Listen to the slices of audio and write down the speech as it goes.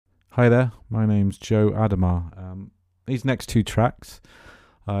Hi there, my name's Joe Adamar. These next two tracks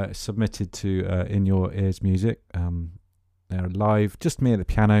are submitted to In Your Ears Music. They're live, just me at the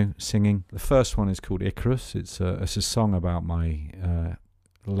piano singing. The first one is called Icarus. It's a song about my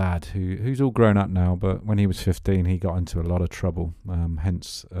lad who's all grown up now, but when he was 15 he got into a lot of trouble,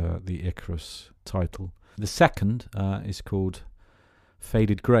 hence the Icarus title. The second is called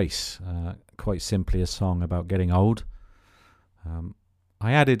Faded Grace, quite simply a song about getting old.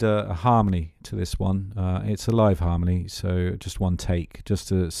 I added a harmony to this one. It's a live harmony, so just one take, just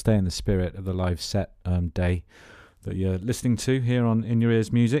to stay in the spirit of the live set day that you're listening to here on In Your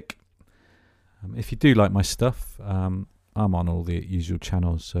Ears Music. If you do like my stuff, I'm on all the usual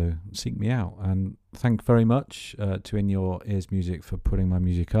channels, so seek me out. And thank very much to In Your Ears Music for putting my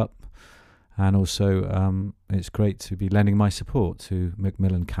music up. And also, it's great to be lending my support to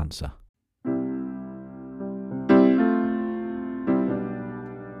Macmillan Cancer.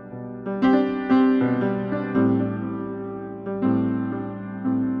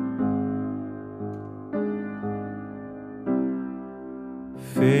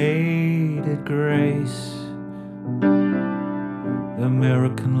 Faded grace, the mirror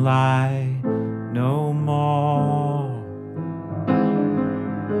can lie no more.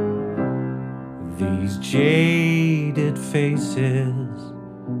 These jaded faces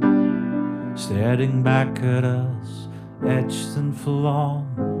staring back at us, etched and forlorn.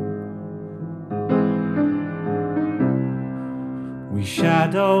 We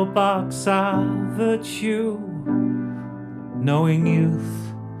shadow box our virtue, knowing youth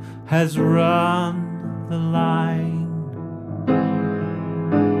has run the line.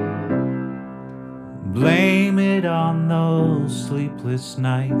 Blame it on those sleepless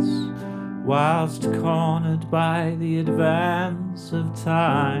nights, whilst cornered by the advance of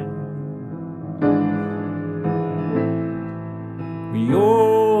time. We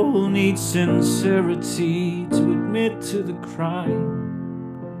all need sincerity to admit to the crime.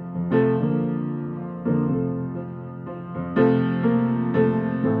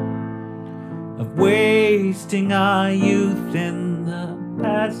 Of wasting our youth in the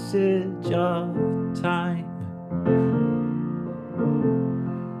passage of time.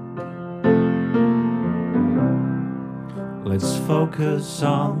 Let's focus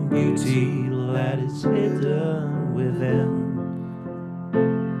on beauty that is hidden within.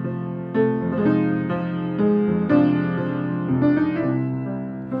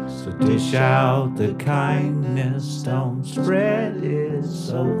 So dish out the kindness, don't spread it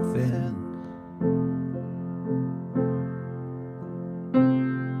so thin.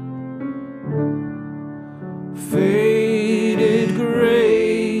 Faded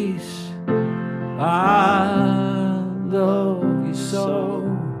grace, I love you so.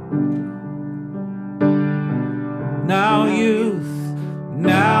 Now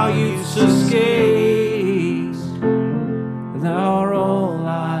youth's escaped. Now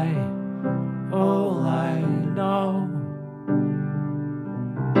all I know.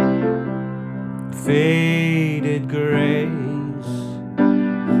 Faded grace.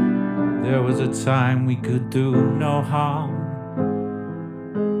 There was a time we could do no harm.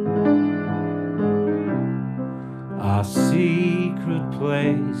 Our secret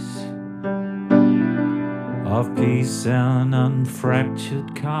place of peace and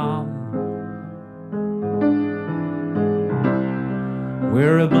unfractured calm.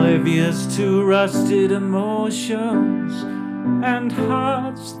 We're oblivious to rusted emotions and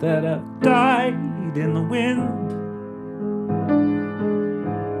hearts that have died in the wind.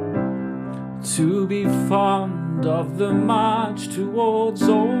 To be fond of the march towards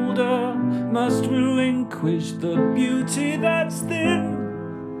older must relinquish the beauty that's thin.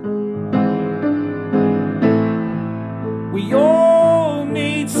 We all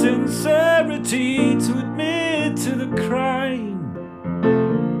need sincerity to admit to the crime.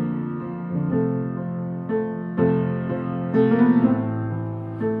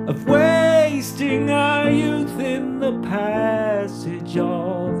 Of wasting our youth in the passage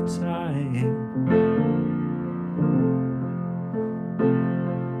of time.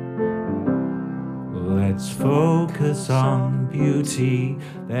 Let's focus on beauty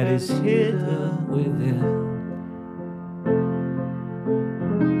that is hidden within.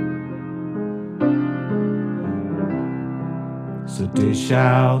 So dish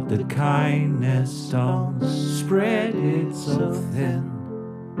out the kindness, don't spread it so thin.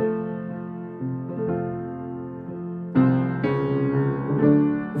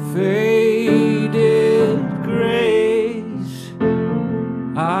 Faded grace,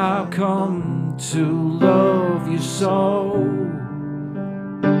 I've come to love you so.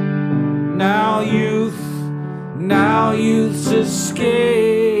 Now youth's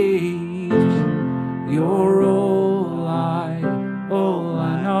escape.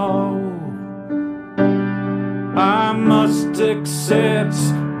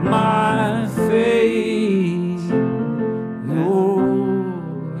 it's my fate. Go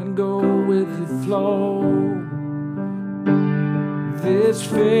and go with the flow. This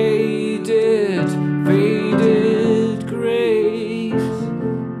faded grace,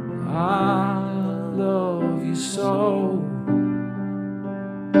 I love you so.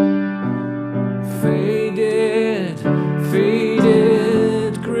 Faded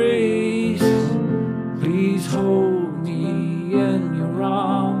grace, please hold me in your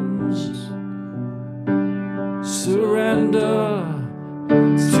arms. Surrender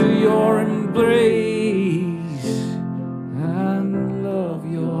to your embrace and love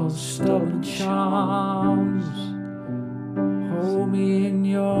your stubborn charms. Hold me in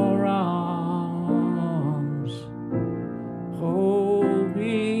your arms. Hold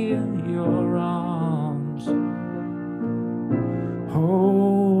me in your arms.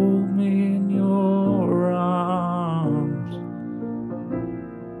 Hold me in your arms.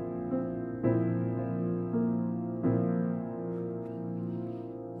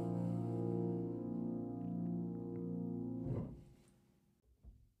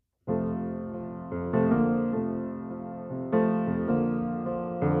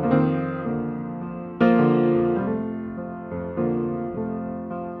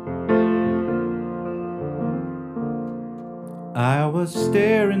 I was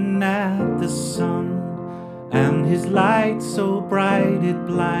staring at the sun, and his light so bright it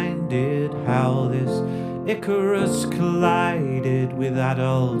blinded. How this Icarus collided with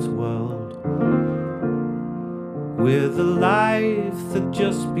adult world, with a life that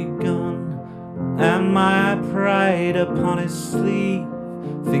just begun, and my pride upon his sleeve.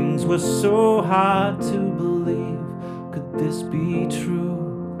 Things were so hard to believe. Could this be true?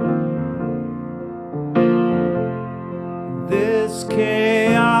 This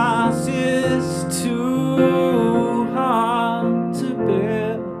chaos is too hard to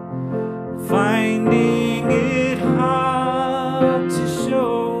bear, finding it hard to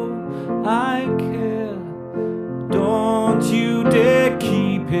show I care. Don't you dare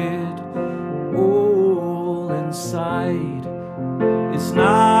keep it all inside. It's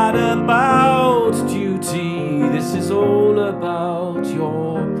not about duty, this is all about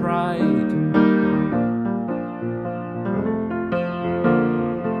your pride.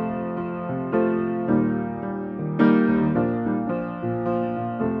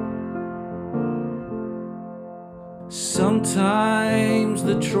 Sometimes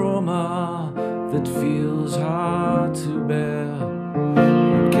the trauma that feels hard to bear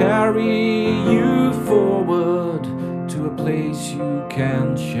will carry you forward to a place you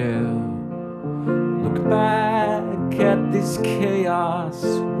can share. Look back at this chaos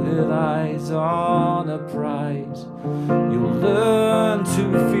with eyes on a prize. You'll learn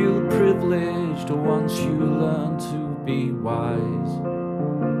to feel privileged once you learn to be wise.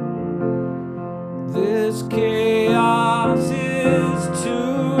 This chaos is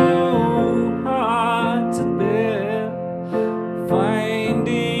too hard to bear,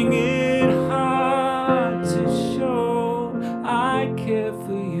 finding it hard to show I care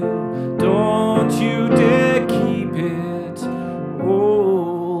for you. Don't you dare keep it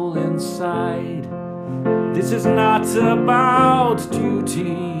all inside. This is not about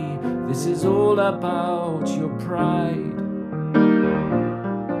duty, this is all about your pride.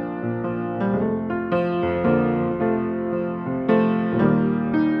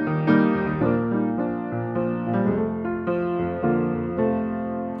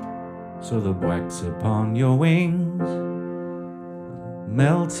 So the wax upon your wings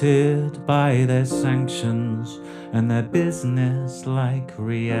melted by their sanctions and their business-like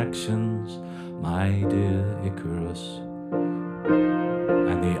reactions, my dear Icarus.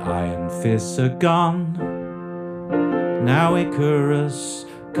 And the iron fists are gone. Now Icarus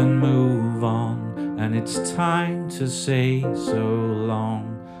can move on, and it's time to say so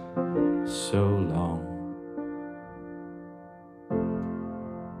long, so long.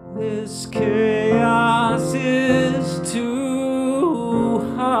 This chaos is too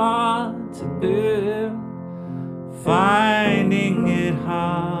hard to bear, finding it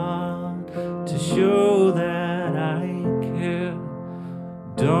hard to show that I care.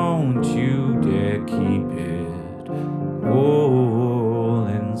 Don't you dare keep it all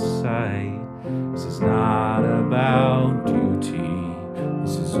inside. This is not about duty,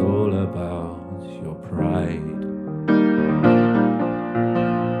 this is all about your pride.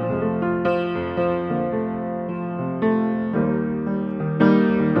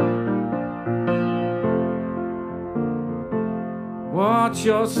 What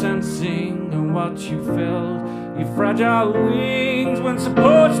you're sensing and what you felt, your fragile wings weren't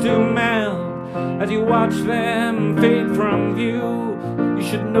supposed to melt. as you watch them fade from view. You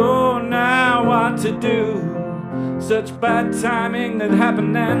should know now what to do. Such bad timing that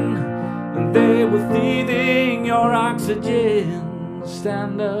happened then, and they were thieving your oxygen.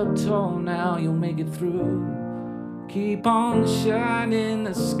 Stand up tall now, you'll make it through. Keep on shining,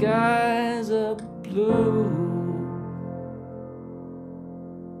 the skies are blue.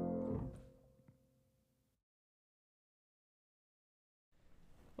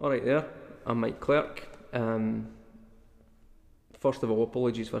 Alright there, I'm Mike Clerk. First of all,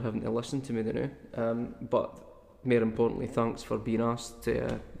 apologies for having to listen to me now, but more importantly, thanks for being asked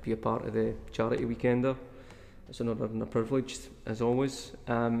to be a part of the charity weekender. It's an honour and a privilege, as always.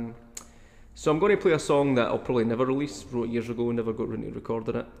 So I'm going to play a song that I'll probably never release, wrote years ago, never got around to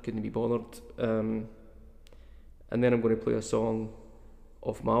recording it, couldn't be bothered. And then I'm going to play a song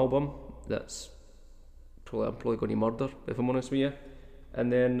off my album that's I'm probably going to murder, if I'm honest with you. And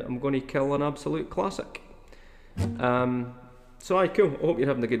then I'm going to kill an absolute classic. So aye, cool, I hope you're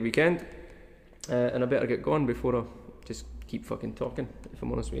having a good weekend. And I better get going before I just keep fucking talking, if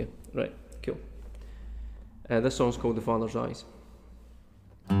I'm honest with you. Right, cool. This song's called The Father's Eyes.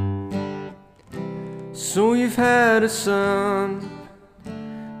 So you've had a son,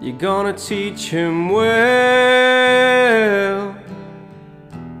 you're gonna teach him well.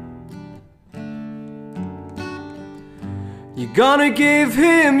 You're gonna give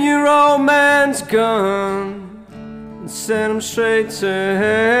him your old man's gun and send him straight to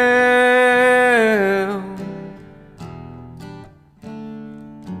hell.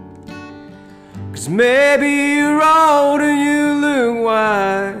 'Cause maybe you're old and you look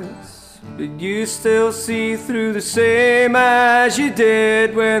wise, but you still see through the same as you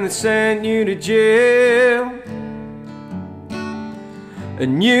did when they sent you to jail.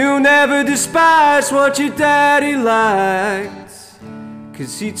 And you never despise what your daddy liked,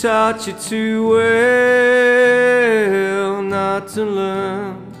 'cause he taught you too well not to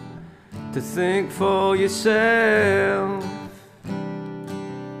learn to think for yourself.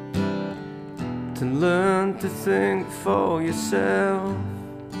 To learn to think for yourself.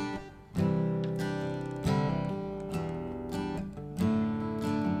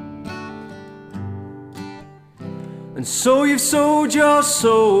 And so you've sold your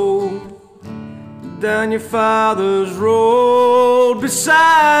soul down your father's road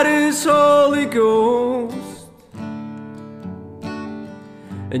beside his Holy Ghost.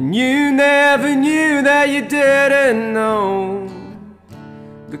 And you never knew that you didn't know,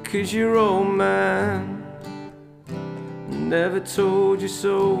 because your old man never told you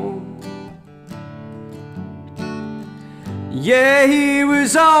so. Yeah, he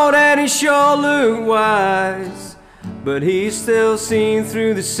was old and he sure looked wise, but he's still seen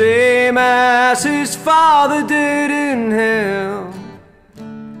through the same as his father did in hell.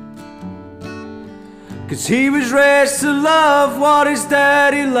 'Cause he was raised to love what his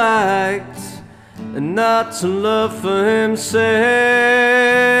daddy liked, and not to love for himself.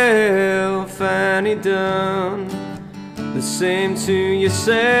 And he done the same to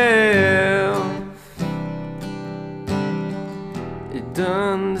yourself. He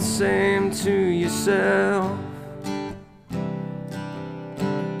done the same to yourself.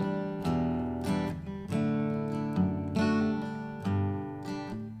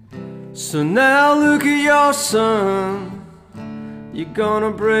 So now look at your son, you're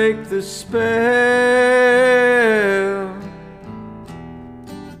gonna break the spell.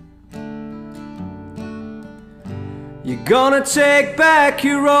 You're gonna take back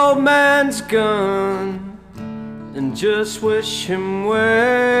your old man's gun and just wish him well.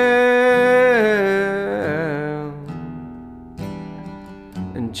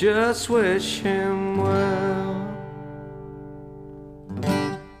 And just wish him well.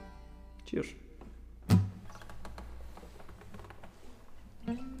 Cheers.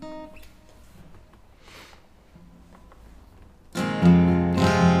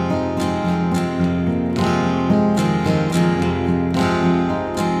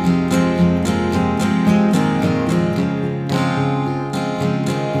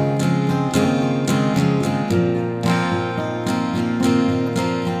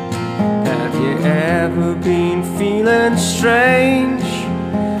 Have you ever been feeling strange?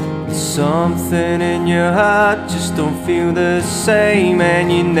 Something in your heart just don't feel the same, and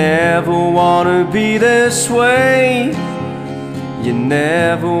you never wanna be this way. You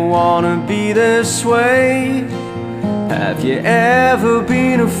never wanna be this way. Have you ever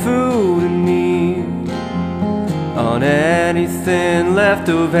been a fool to me? On anything left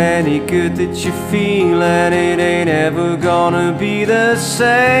of any good that you feel, and it ain't ever gonna be the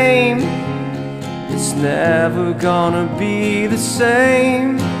same. It's never gonna be the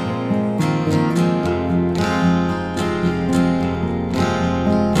same.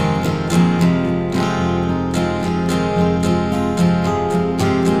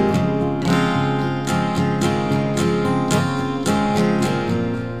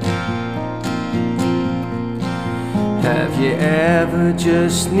 ever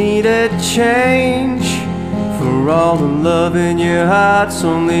just need a change? For all the love in your heart's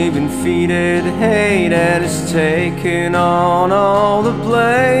only been feeded hate, and it's taken on all the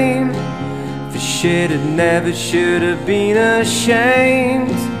blame for shit that never should have been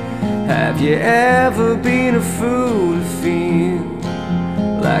ashamed. Have you ever been a fool to feel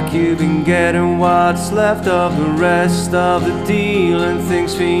like you've been getting what's left of the rest of the deal, and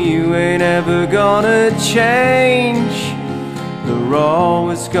things for you ain't ever gonna change? They're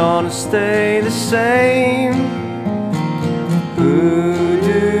always gonna stay the same. Who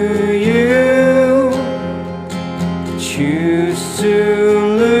do you choose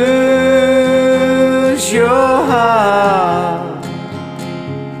to lose your heart?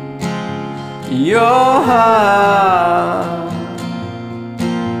 Your heart.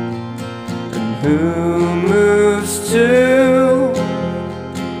 And who moves to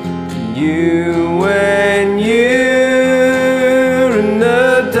you when you're in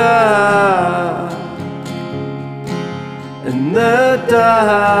the dark? In the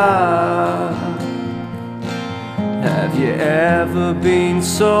dark. Have you ever been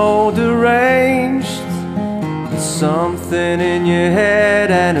so deranged? There's something in your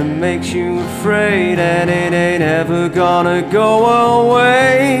head and it makes you afraid, and it ain't ever gonna go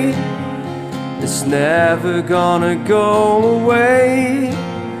away. It's never gonna go away.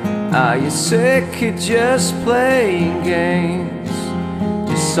 Are you sick of just playing games?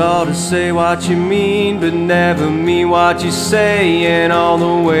 You sort of say what you mean, but never mean what you say, and all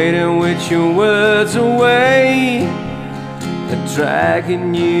the weight in which your words away are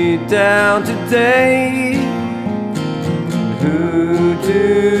dragging you down today. Who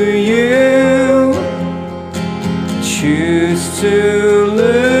do you choose to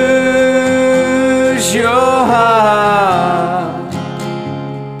lose your heart?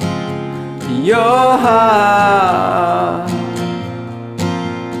 Your heart.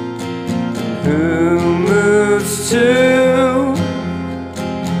 Who moves to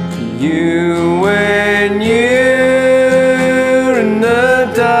you when you're in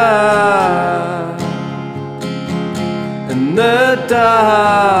the dark? In the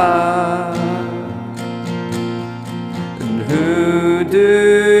dark. And who do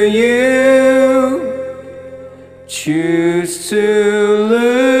you choose to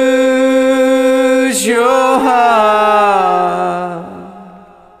lose your heart?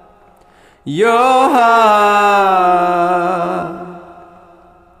 Your heart.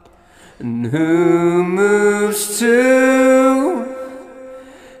 And who moves to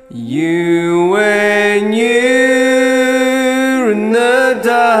you when you're in the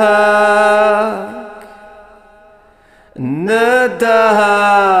dark? In the dark.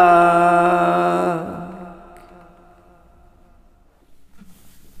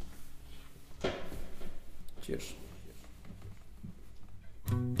 Cheers.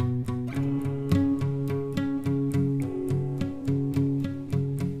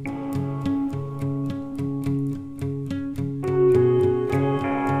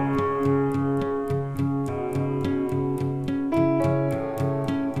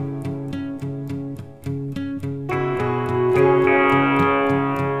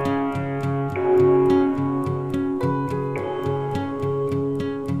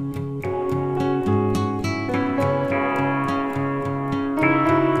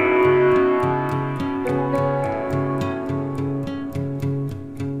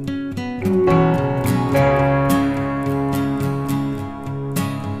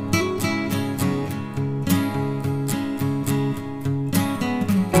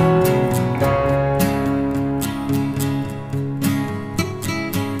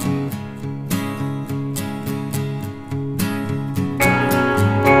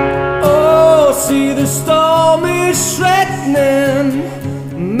 See, the storm is threatening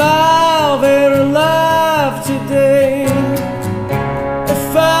my very life today.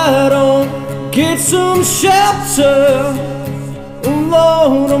 If I don't get some shelter,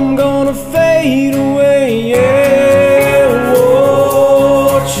 Lord, I'm gonna fade away. Yeah,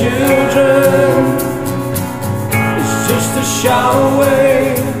 oh, children, it's just a shot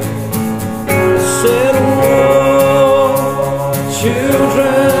away. I said, oh,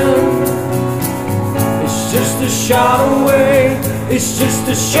 children, just a shot away, it's just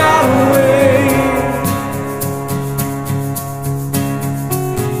a shot away.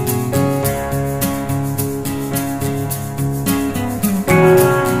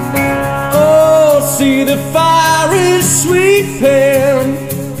 Oh, see, the fire is sweeping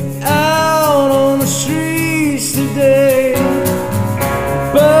out on the streets today,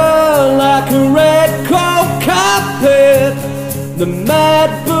 burn like a red cold carpet. The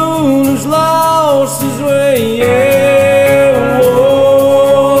mad bull has lost his way. Yeah, whoa.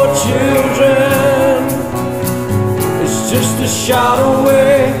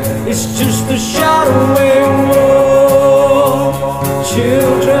 away, it's just a shot away. Whoa,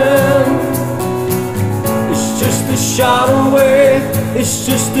 children, it's just a shot away, it's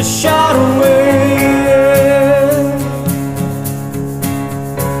just a shot away.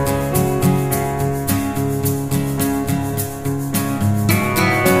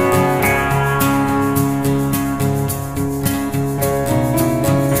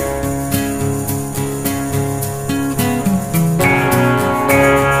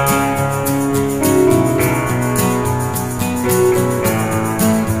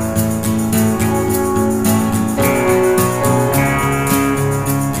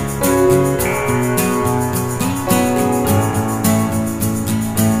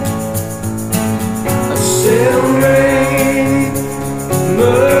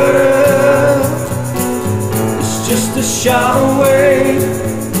 Shot away,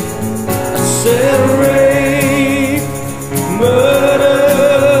 I said rape,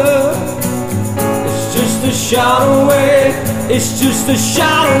 murder. It's just a shot away, it's just a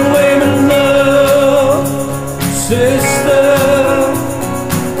shot away, my love, sister.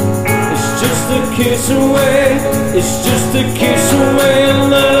 It's just a kiss away, it's just a kiss away,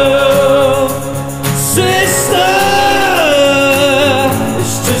 love, sister.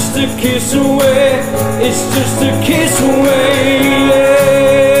 It's just a kiss away, it's just a kiss away.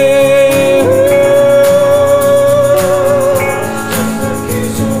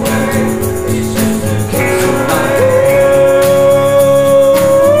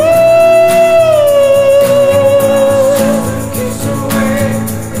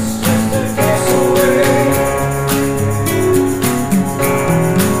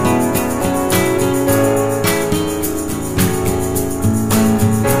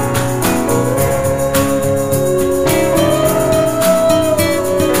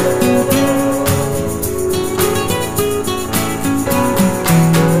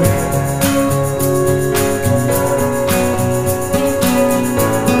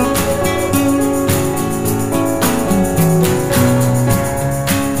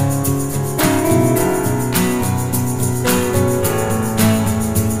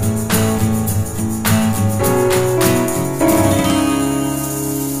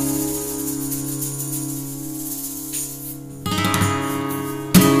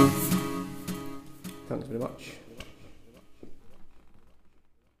 Thanks very much.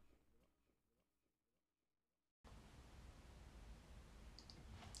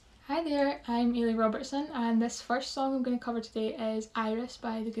 Hi there, I'm Ailey Robertson, and this first song I'm going to cover today is Iris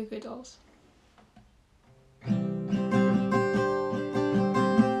by the Goo Goo Dolls.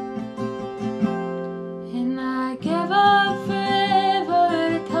 And I give up forever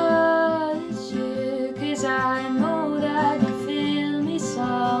to touch you, 'cause I know that you feel me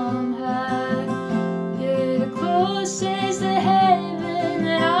somehow. You're the closest to heaven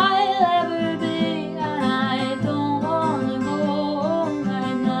that I'll ever be, and I don't wanna go home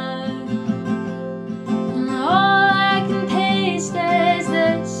right now. And all I can taste is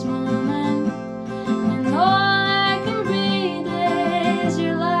this moment, and all I can breathe is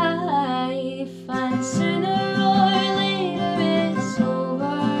your life. And sooner or later it's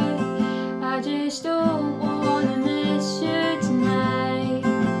over, I just don't wanna miss you tonight.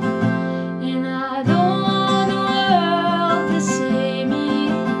 And I don't want the world to see me,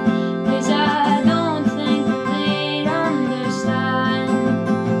 'cause I don't think that they'd understand.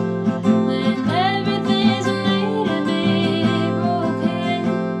 When everything's made to be broken,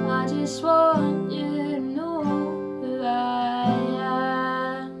 I just want you to know who I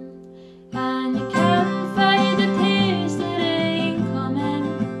am. And you can't fight the tears that ain't coming,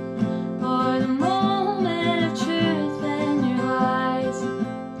 or the moment of truth in your eyes.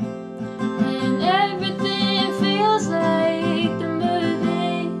 And everything feels like the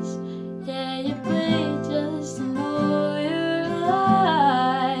movies, yeah, you play just to know you're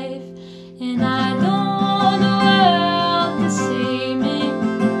alive. And I don't want the world to see me,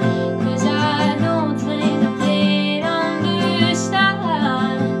 'cause I don't think that they'd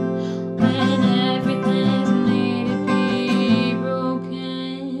understand. When everything's made to be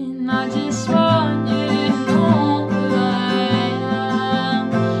broken, I just want you to know who I am.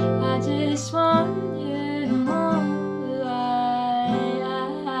 I just want you to know who I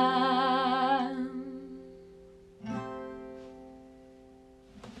am.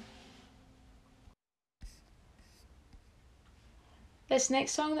 This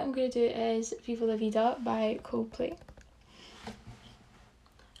next song that I'm going to do is Viva La Vida by Coldplay.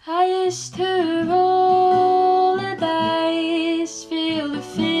 I used to roll the dice, feel the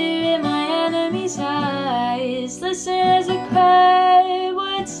fear in my enemy's eyes, listen as the crowd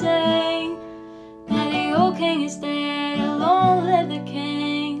would sing, now the old king is dead, long live the king.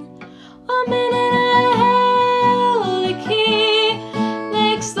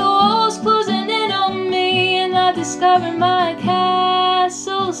 over my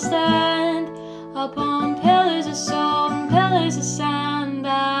castle stand, upon pillars of salt and pillars of sand.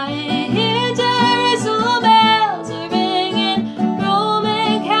 I hear Jerusalem bells are ringing,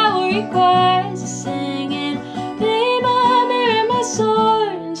 Roman cavalry choirs are singing. Be my mirror, my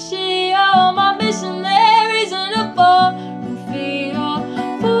sword, and shield, all my missionaries in a foreign field.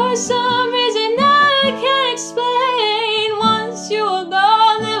 For some reason I can't explain, once you were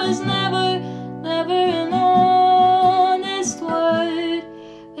gone there was never an honest word.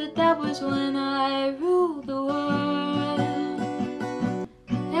 But that was when I ruled the world.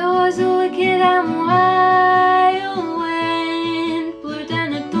 It was a wicked and wild wind, blew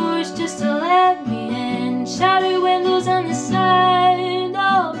down the doors just to let me in, shattered windows and the sound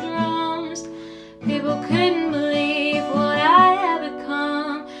of drums. People couldn't believe what I had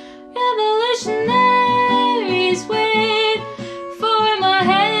become. Revolutionaries wait for my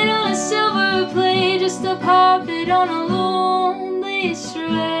head on a silver plate, just to pop it on a lonely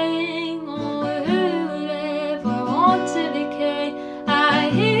string. Or who would ever want to decay? I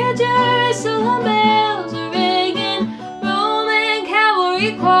hear Jerusalem bells are ringing, Roman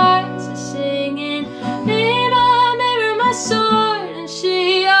cavalry choirs are singing. Be my mirror, my sword, and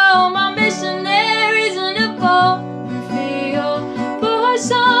shield, all my missionaries in a foreign field. For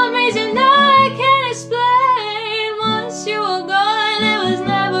some reason I can't explain, once you were gone there was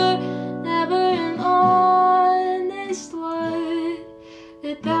never an honest word.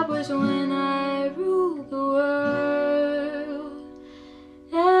 That was when I ruled the world.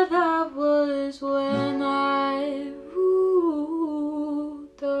 Yeah, that was when I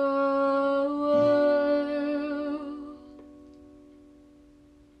ruled the world.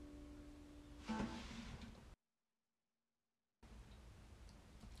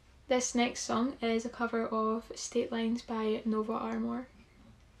 This next song is a cover of State Lines by Nova Armour.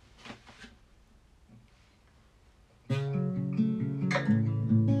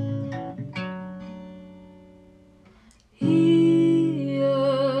 Here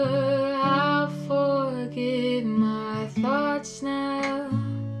I forgive my thoughts now,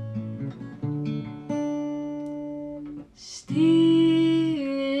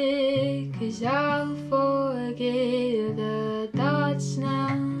 steer it, 'cause I'll forgive the thoughts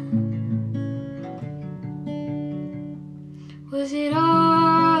now. Was it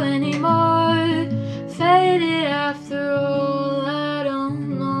all anymore? Faded after all? I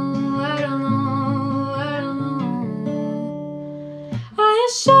don't know, I don't know, I don't know. Are you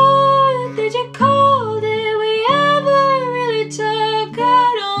sure? Did you call? Did we ever really talk? I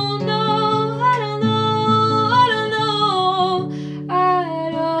don't know, I don't know, I don't know, I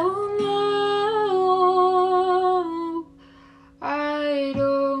don't know, I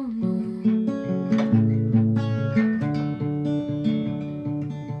don't know.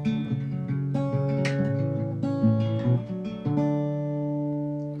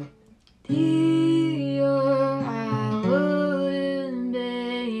 Dear, I wouldn't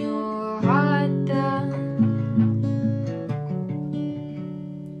bend your heart down,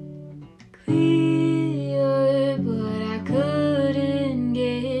 clear, but I couldn't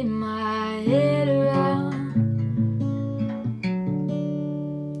get my head around.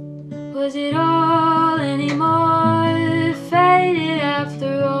 Was it all anymore? Faded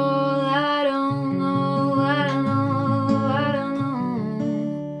after all? I don't know, I don't know, I don't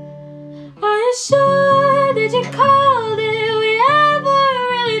know. Are you sure? Did you call? Did we ever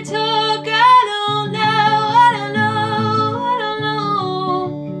really talk? I don't know, I don't know, I don't know,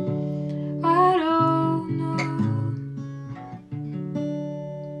 I don't know.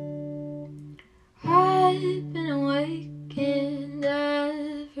 I've been awake in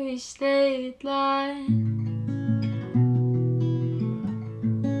every state line,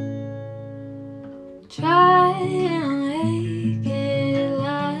 trying to make it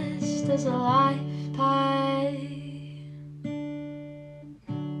last as a lifetime.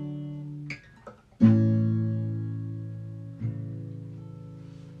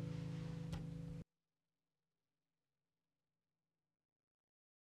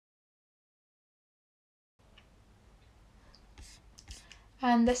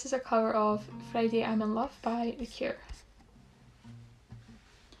 And this is a cover of Friday I'm in Love by The Cure.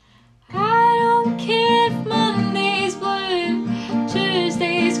 I don't care if Monday's blue,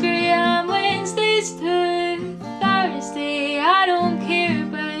 Tuesday's grey and Wednesday's too, Thursday I don't care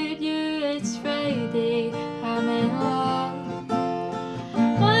about you, it's Friday I'm in love.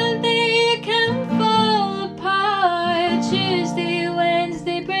 Monday you can fall apart, Tuesday,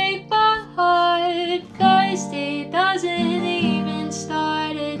 Wednesday break my heart, Thursday doesn't even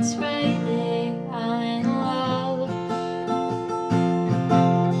start, it's Friday I'm in love.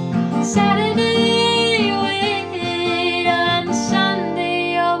 Saturday when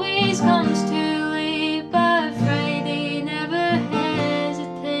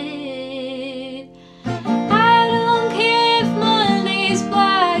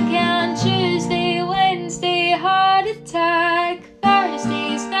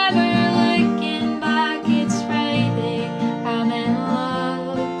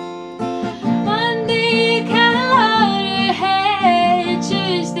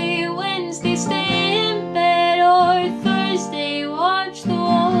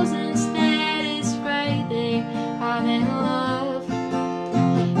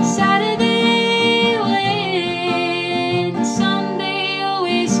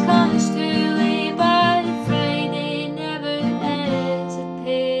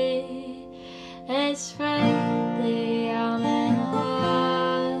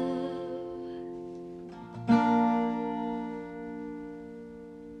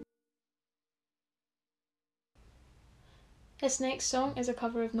This next song is a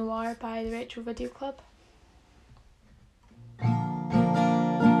cover of Noir by the Retro Video Club.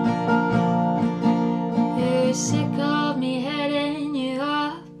 You're sick of me heading you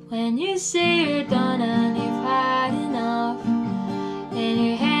up when you say you're done and you've had enough. In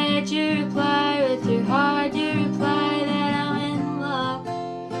your head you reply, with your heart you reply that I'm in love.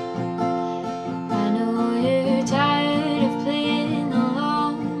 I know you're tired of playing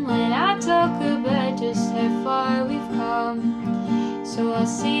alone when I talk about just how far we've come. So I'll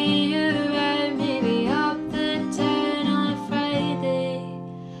see you around, maybe up the town on a Friday.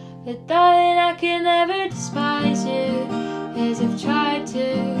 But darling, I can never despise you, 'cause I've tried to,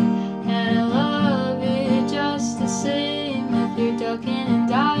 and I love you just the same. If you're ducking and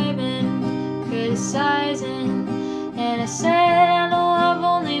diving, criticizing, and I said I know I've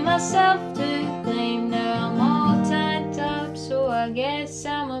only myself to blame. Now I'm all tied up, so I guess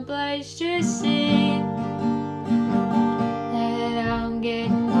I'm obliged to say that I'm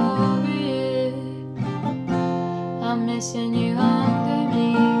getting over you. I'm missing you under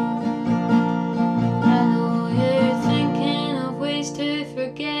me. I know you're thinking of ways to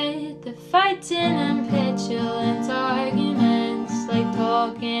forget the fighting and petulant arguments, like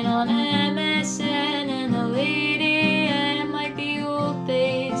talking on MSN and the late AM like the old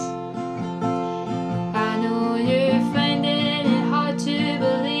days. I know you're finding it hard to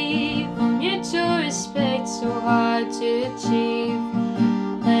believe a mutual respect so hard to achieve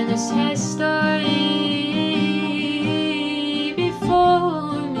when there's history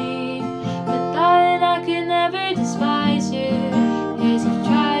before me. But darling, I could never despise you, 'cause I've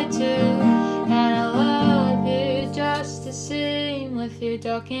tried to, and I love you just the same. With your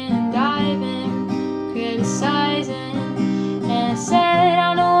ducking and diving, criticizing, and I said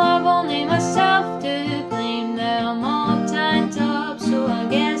I know I've only myself to blame. Now I'm all tied up, so I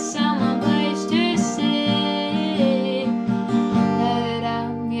guess I'm obliged to say that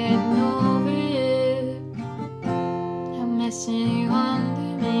I'm getting over you. I'm missing you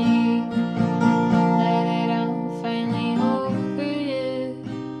under me. That I'm finally over you.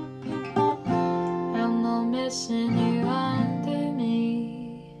 I'm not missing you under me.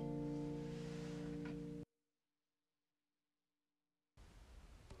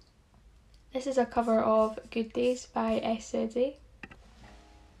 This is a cover of Good Days by SZA.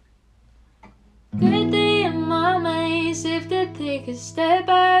 Good day in my mind, safe to take a step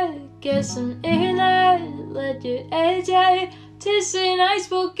back. Get some air now, let your edge out. To say nice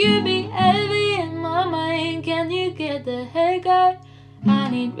but you be heavy in my mind. Can you get the heck out? I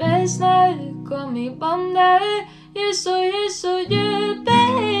need rest now, got me bummed out. You're so you,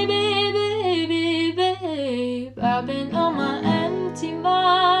 baby, baby, babe. I've been on my empty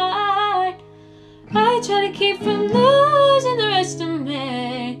mind. I try to keep from losing the rest of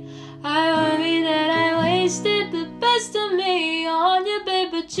me. I worry that I wasted the best of me on you, babe,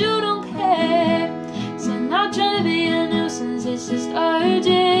 but you don't care. So I'm not trying to be a nuisance, it's just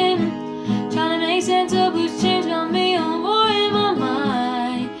urgent. Trying to make sense of who's changed on me, on more in my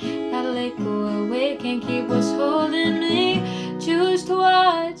mind. Gotta let go away, can't keep what's holding me. Choose to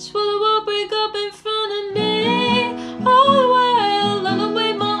watch, will the world break up in front of me? All the while, love the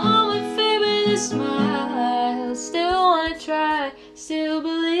way my arm would fade with a smile. Still wanna try, still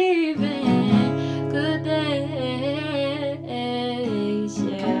believe in good days.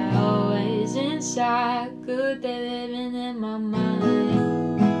 Yeah, always inside, good day living in my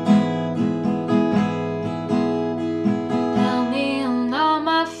mind. Tell me I'm not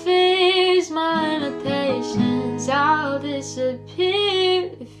my fears, my limitations. I'll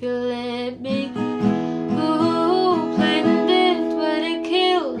disappear if you let me. Ooh, playing it, but it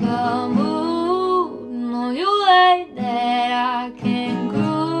killed the mood. No, you like that, I can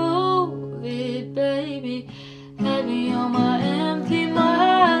groove it, baby. Heavy on my empty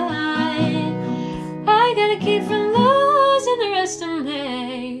mind. I gotta keep from losing the rest of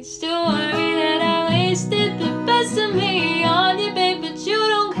me. Still worry that I wasted the best of me on you, babe, but you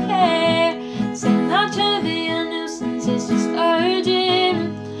don't care. So I'm not trying to be a nuisance, it's just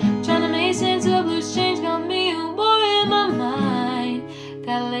urgent. Trying to make sense of loose change, got me a war in my mind.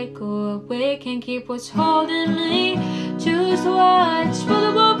 Gotta let go away, can't keep what's holding me. Choose to watch, will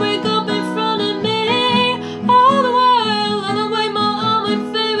the world break up in front of me? All the while, on the way my arm would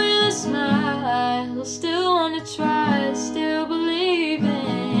fade with a smile. Still wanna try, still believe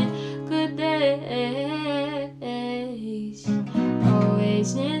in good days.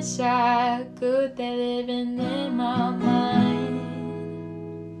 Always inside, good day living in my mind.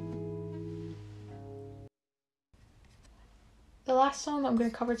 The last song that I'm going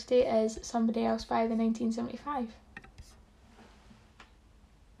to cover today is Somebody Else by the 1975.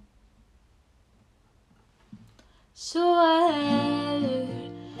 So I heard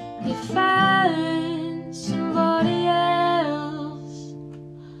you found somebody else,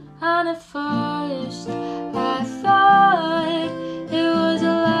 and at first I thought it was a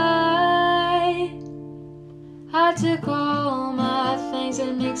lie. I took all my things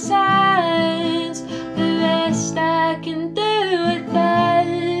and make sense, the best I can do with that.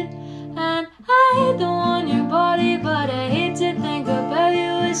 And I don't want your body, but I hate to think about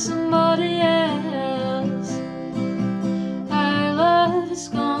you with somebody else. Our love has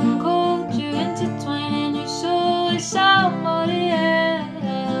gone cold, you're intertwining your soul with somebody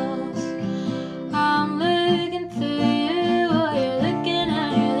else. I'm looking through you while you're looking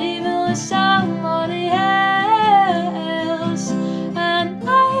and you're leaving with somebody else. And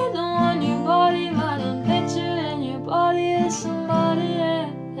I don't want your body, but I'm picturing your body with somebody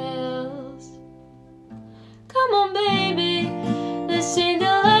else. Come on, baby, this ain't the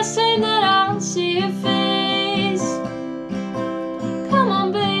last time that I'll see your face. Come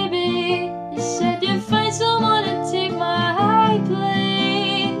on, baby, you said you'd find someone to take my high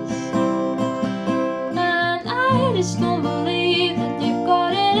place, and I just don't believe that you've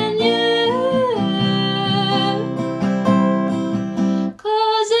got it in you.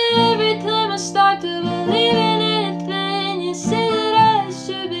 'Cause every time I start to believe in anything, you say that I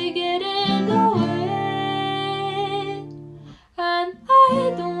should be getting over it. And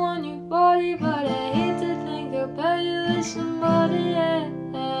I don't want your body, but I hate to think about you with somebody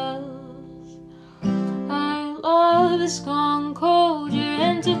else. Our love has gone cold, you're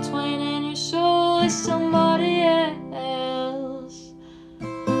intertwining your soul with somebody else.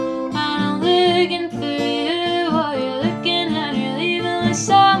 And I'm looking through you while you're looking and you're leaving with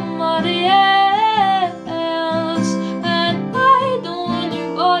somebody else. And I don't want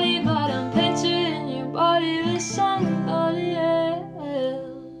your body, but I'm picturing your body with somebody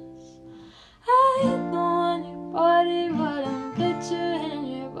else. I don't want your body, but I'm picturing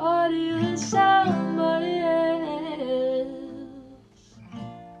your body with somebody else.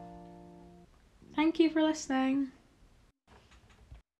 Thank you for listening.